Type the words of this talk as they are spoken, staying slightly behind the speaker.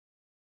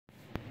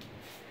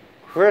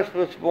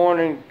Christmas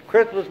morning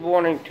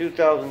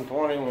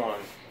 2021.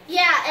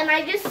 Yeah,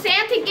 and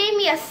Santa gave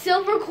me a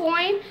silver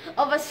coin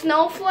of a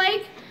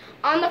snowflake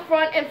on the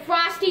front and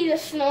Frosty the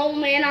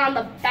Snowman on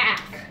the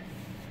back.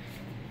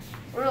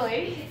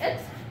 Really,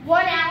 it's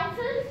 1 ounce,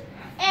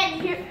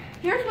 and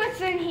here's what's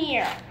in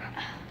here.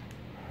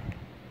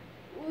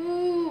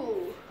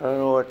 Ooh. I don't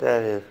know what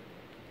that is.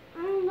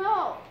 I don't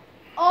know.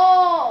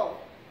 Oh,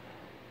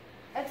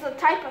 it's a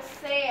type of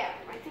sand.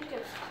 I think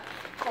it's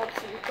called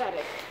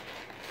synthetic.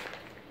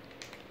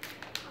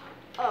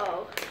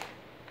 Oh,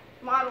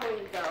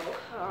 modeling dough.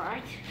 All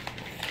right,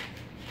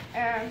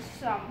 and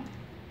some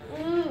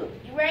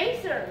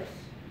erasers,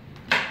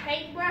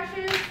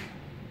 paintbrushes.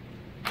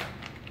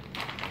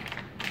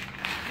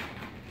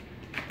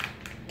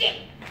 Get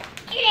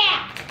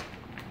out!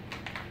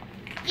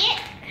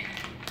 Get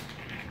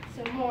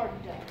some more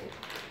dough.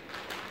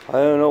 I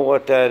don't know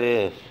what that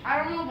is.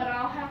 I don't know, but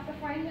I'll have to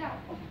find out.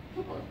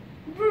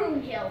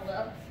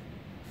 Broomhilda.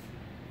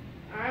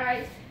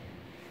 Alright.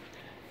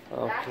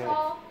 Okay. That's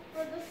all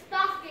for the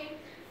stocking.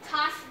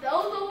 Toss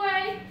those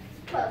away,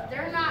 because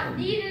they're not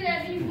needed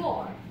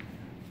anymore.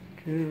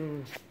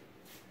 Oh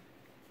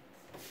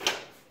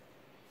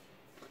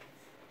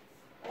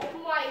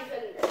my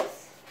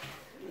goodness.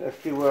 Let's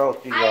see what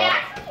else you I got.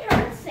 actually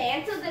heard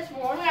Santa this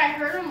morning. I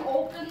heard him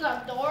open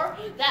the door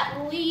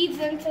that leads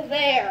into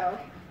there.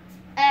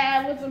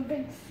 And it was a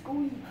big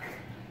squeak.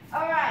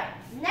 Alright,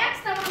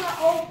 next I'm going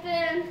to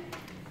open,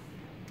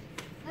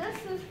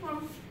 this is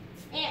from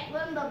Aunt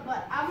Linda,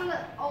 but I'm going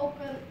to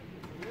open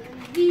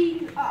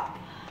these up.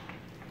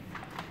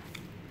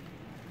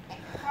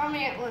 From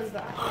Aunt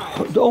Linda.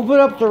 Open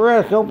up the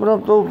rest. Open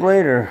up those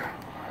later.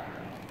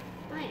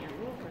 I am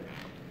open.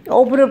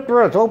 Open up the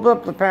rest. Open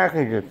up the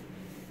packages.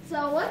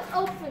 So let's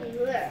open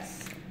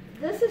this.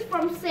 This is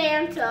from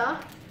Santa.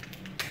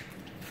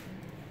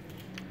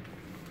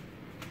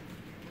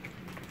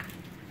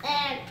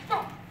 And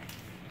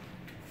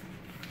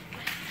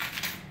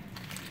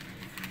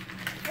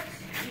let's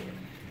see.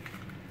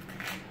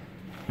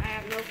 I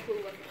have no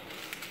clue what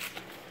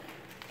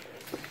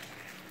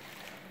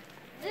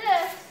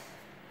this.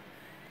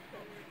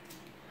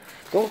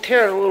 Don't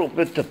tear a little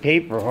bit of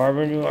paper,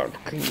 Harmon. You have to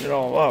clean it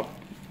all up.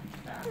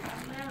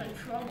 I'm having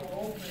trouble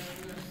opening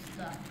this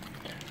stuff.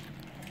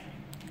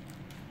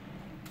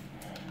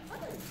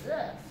 What is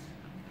this?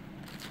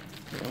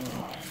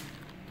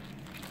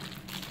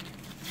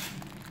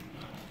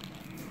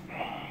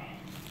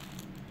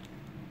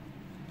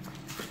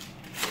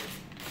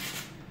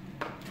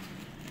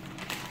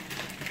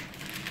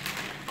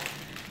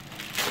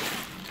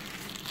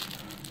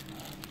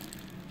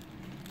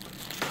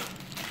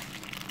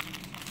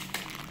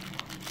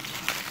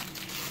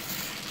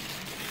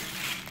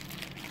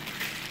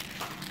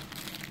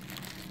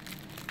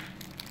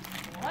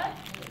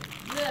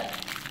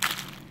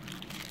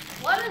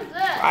 What is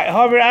this?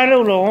 Harmon, I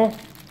don't know.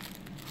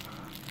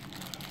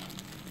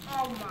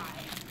 Oh my.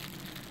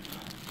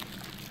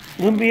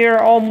 You'll be here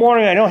all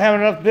morning. I don't have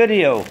enough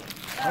video.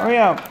 Hurry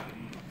up.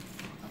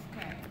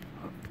 Okay.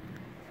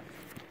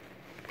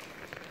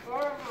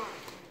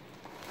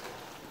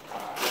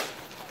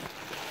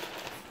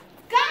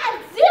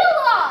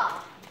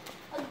 Godzilla!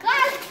 A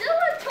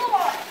Godzilla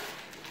toy!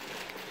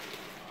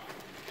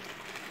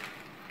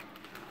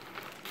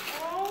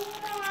 Oh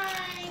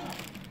my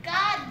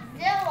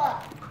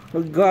Godzilla!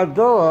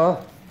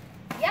 Godzilla.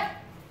 Yep,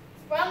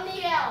 from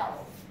the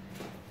elves.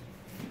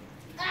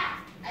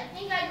 I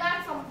think I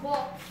got some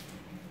books,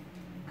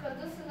 because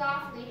this is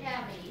awfully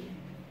heavy.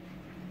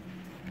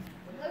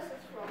 But this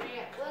is from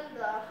Aunt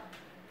Linda.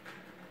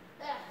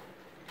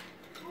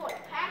 Boy,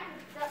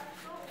 packaged up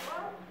so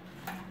well.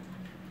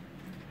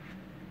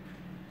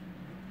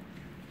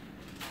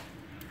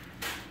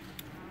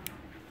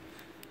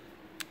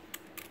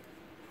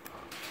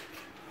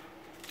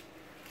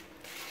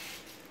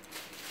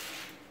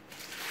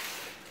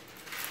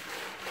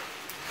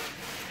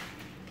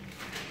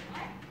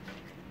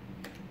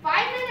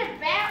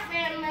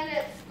 Batman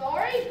minute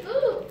story.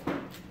 Ooh.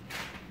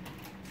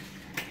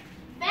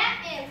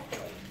 Batman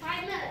story.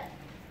 5 minutes.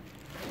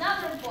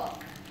 Another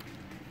book.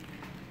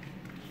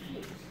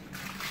 Jeez.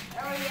 I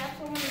already have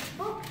so many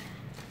books.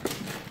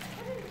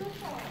 What is this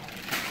one?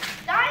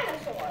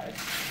 Dinosaurs.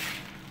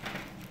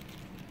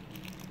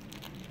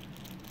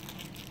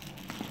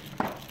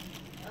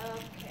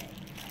 Okay.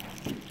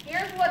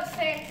 Here's what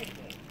Santa did.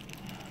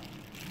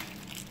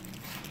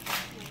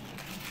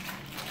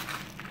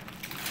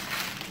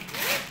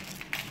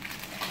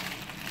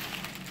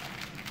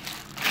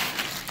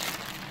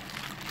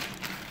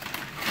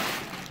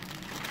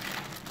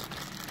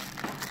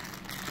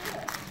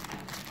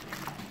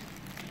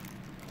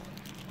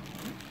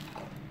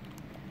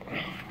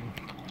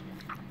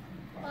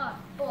 Oh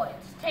boy,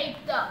 it's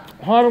taped up.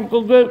 Harmon,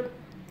 go get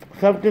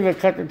something to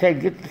cut the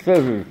tape. Get the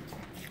scissors.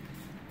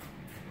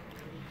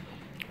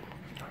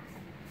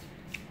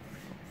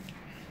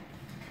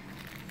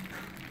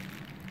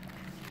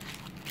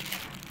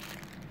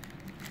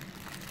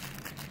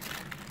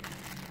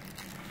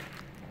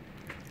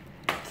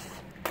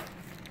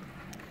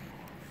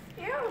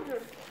 Here,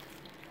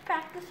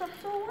 packed this up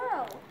so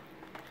well.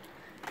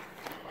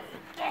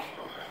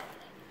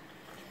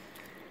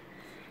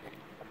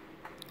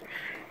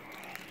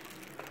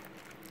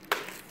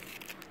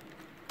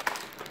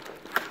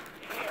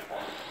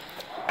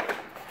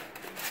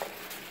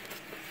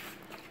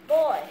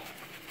 Boy.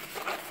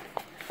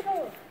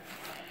 So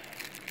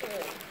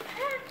good.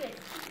 Package.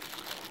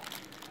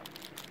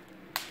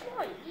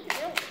 Boy, eat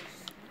those.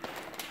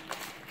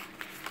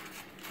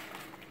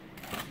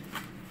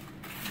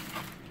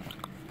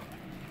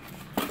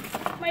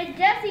 My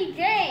Jesse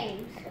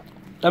James.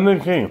 Let me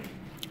see.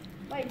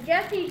 My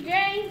Jesse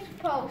James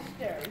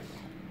posters.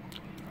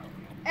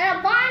 And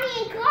a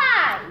Bonnie and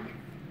Clyde.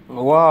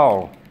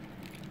 Wow.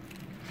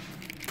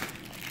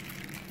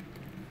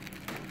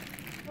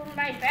 From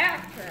my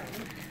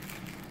bathroom.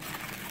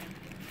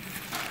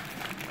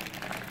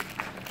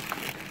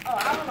 Oh,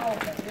 I don't know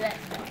what this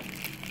one.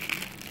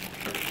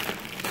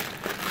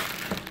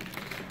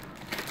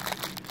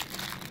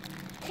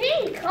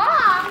 King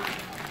Kong?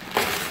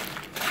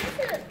 This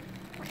is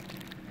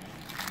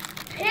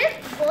pitch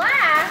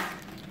black.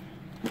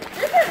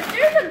 This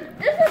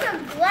is a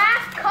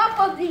glass cup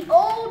of the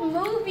old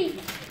movie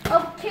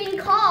of King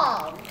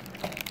Kong.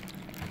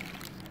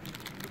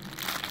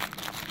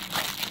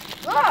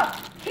 Look,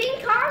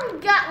 King Kong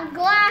got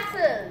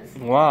glasses.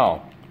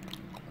 Wow.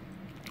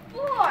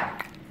 Boy,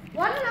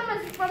 one of them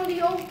is from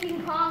the old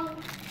King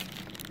Kong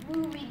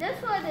movie.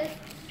 This one is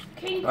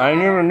King Kong. I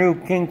never knew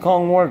King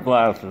Kong wore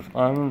glasses.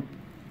 No,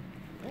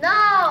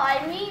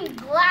 I mean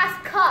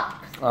glass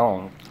cups.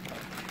 Oh.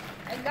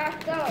 I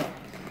got those.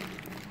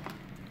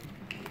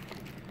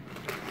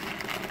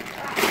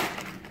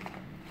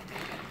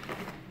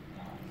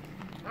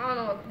 I don't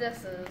know what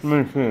this is.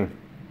 Let me see.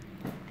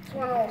 It's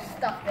one of those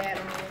stuffed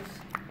animals.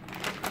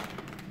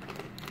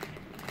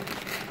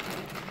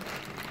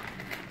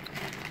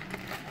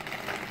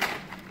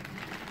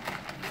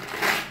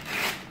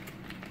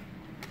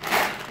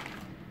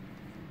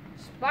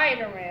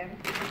 Spider-Man.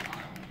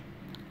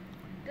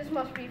 This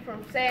must be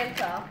from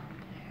Santa.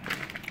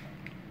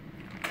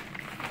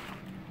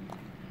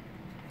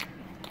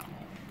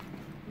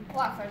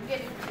 Plus, I'm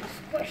getting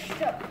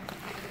squished up.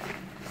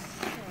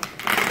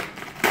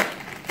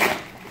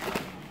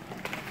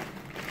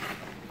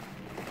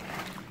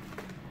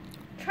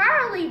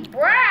 Charlie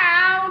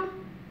Brown.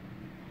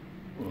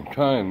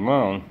 Charlie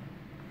Brown.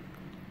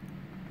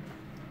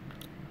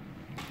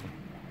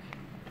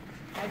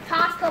 I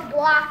tossed a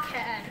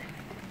blockhead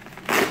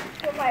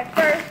for my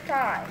first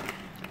time.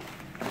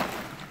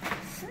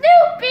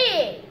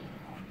 Snoopy!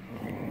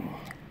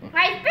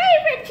 My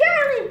favorite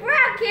Charlie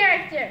Brown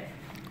character.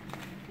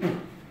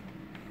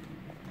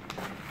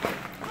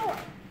 Oh,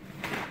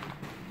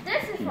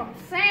 this is from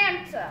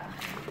Santa.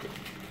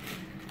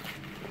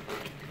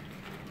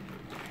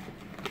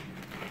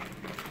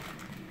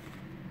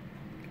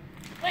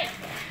 Wait,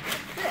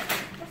 what's this?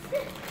 What's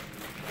this?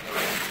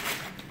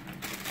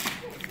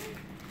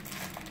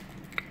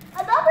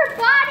 Another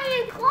Bonnie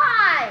and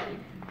Clyde.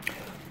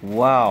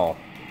 Wow.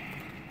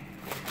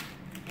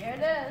 Here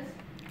it is.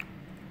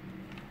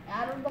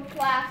 Out of the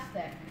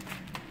plastic.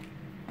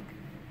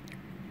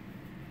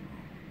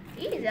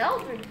 These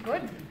elves are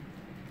good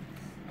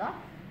stuff.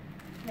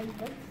 Like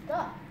good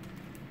stuff.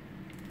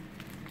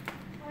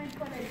 Let me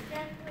put it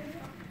gently.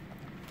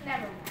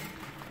 Never mind.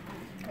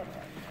 Let's put it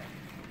right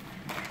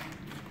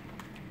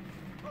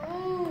there.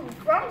 Ooh,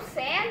 from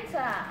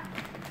Santa.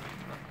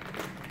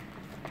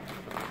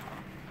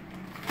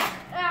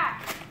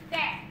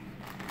 There.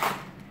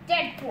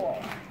 Deadpool.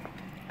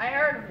 I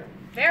heard of it.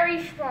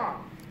 Very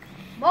strong.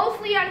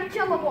 Mostly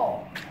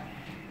unkillable.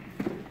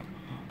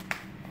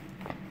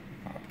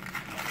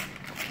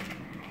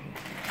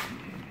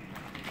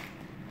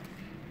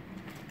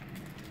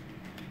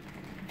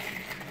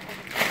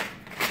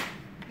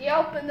 You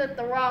opened it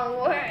the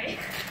wrong way.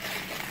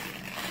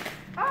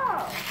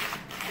 Oh.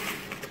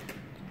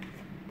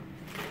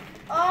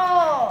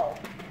 Oh.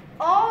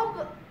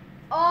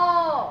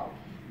 Oh.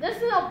 This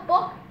is a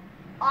book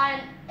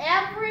on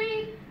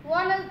every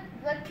one of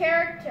the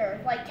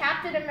characters, like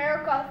Captain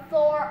America,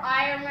 Thor,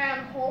 Iron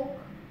Man, Hulk,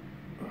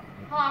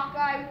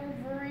 Hawkeye,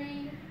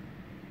 Wolverine,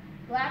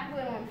 Black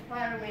Widow, and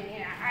Spider-Man.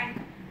 Yeah,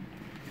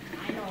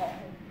 I know.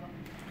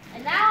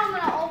 And now I'm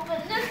gonna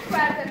open this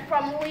present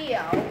from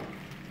Leo.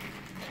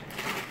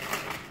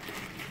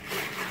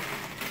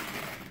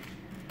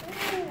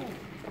 Ooh.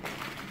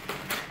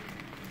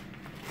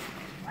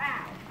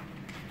 Wow.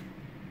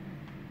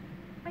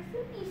 I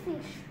think these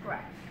things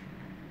stretch.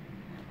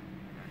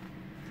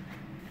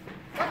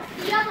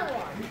 What's the other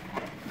one?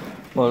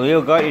 Well,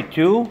 Leo got you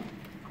two?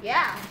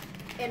 Yeah.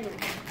 And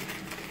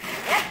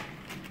yep.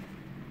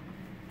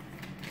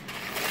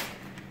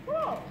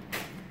 Whoa.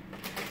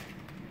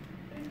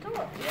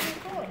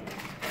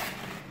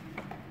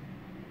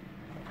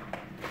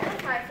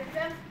 That's nice of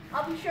them.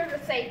 I'll be sure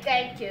to say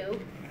thank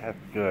you. That's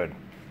good.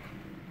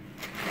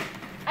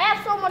 I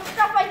have so much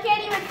stuff I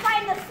can't even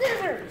find the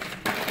scissors.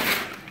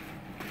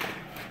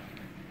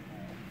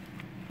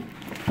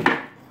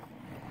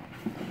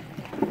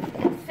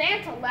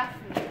 Santa left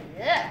me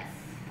this.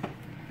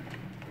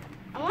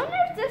 I wonder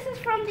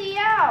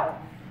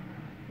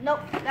Nope,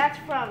 that's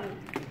from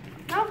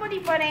nobody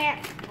but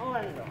Aunt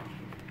Linda.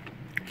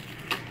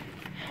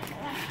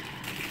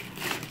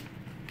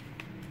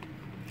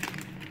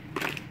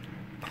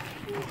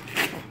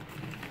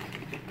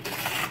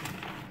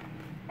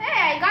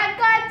 Hey, I got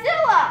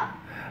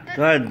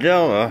Godzilla!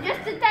 Godzilla?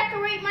 Just to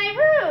decorate my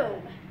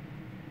room.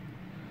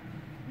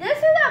 This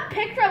is a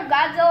picture of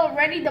Godzilla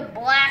ready to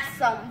blast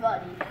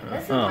somebody.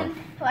 This is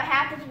what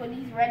happens when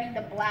he's ready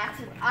to blast.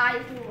 His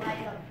eyes will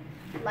light up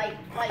like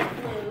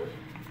blue.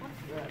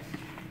 What's this?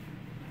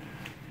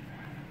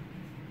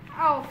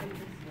 I'll open this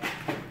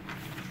one.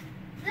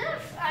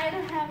 This, I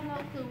don't have no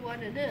clue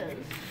what it is.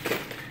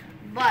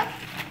 But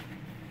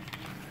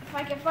if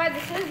I can find the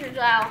scissors,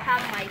 I'll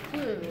have my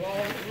clue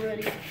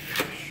already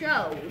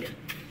showed.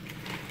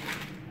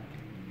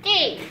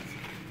 These.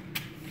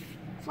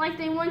 It's like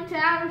they went to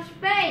outer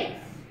space.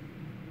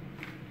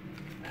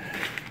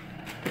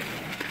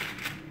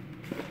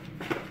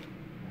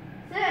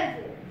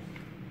 Scissors.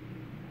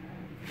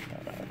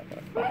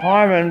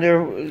 Harmon,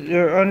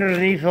 they're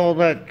underneath all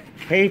that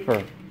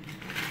paper.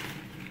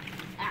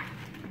 Ah.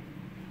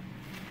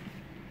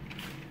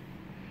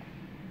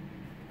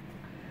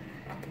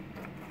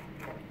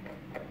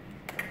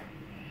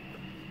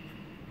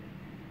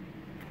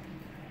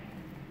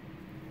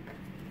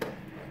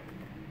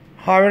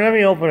 Harmon, let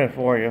me open it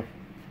for you.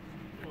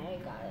 I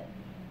got it.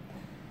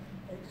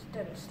 I just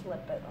didn't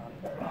slip it on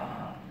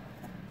there.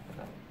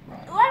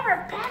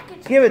 Whoever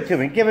packaged Give it to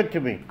me. Give it to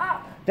me.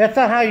 Oh. That's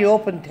not how you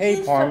open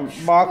tape, Harmon.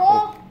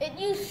 Boxes. It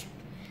used.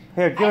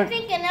 Here, give I it.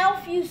 think an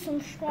elf used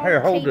some strong Here,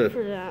 hold tape it.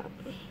 for that.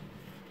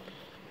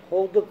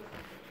 Hold the.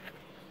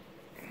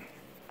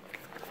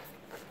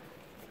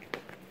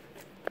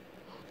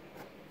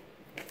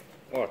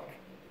 What?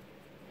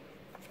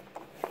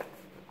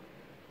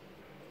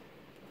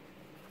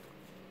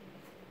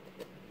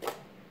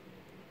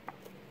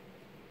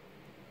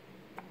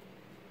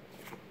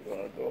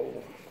 Gotta go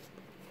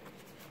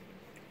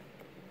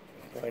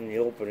find the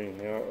opening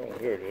here. Oh,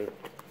 here it is.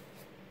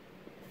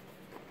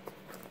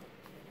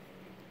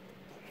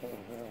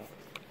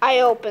 I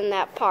opened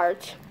that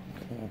part.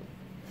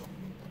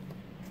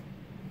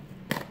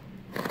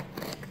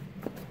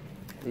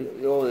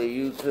 Oh, they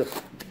use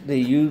this. They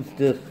use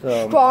this.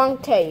 Strong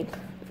tape.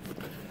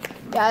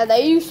 Yeah,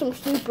 they use some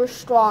super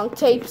strong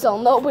tape so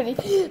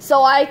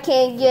I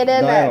can't get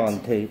in nylon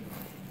it. tape.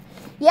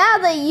 Yeah,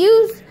 they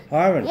use.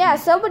 Harmon. Yeah,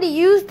 somebody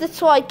used it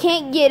so I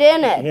can't get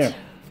in it. Here.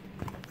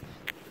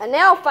 An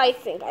elf, I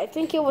think. I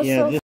think it was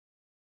Yeah, so.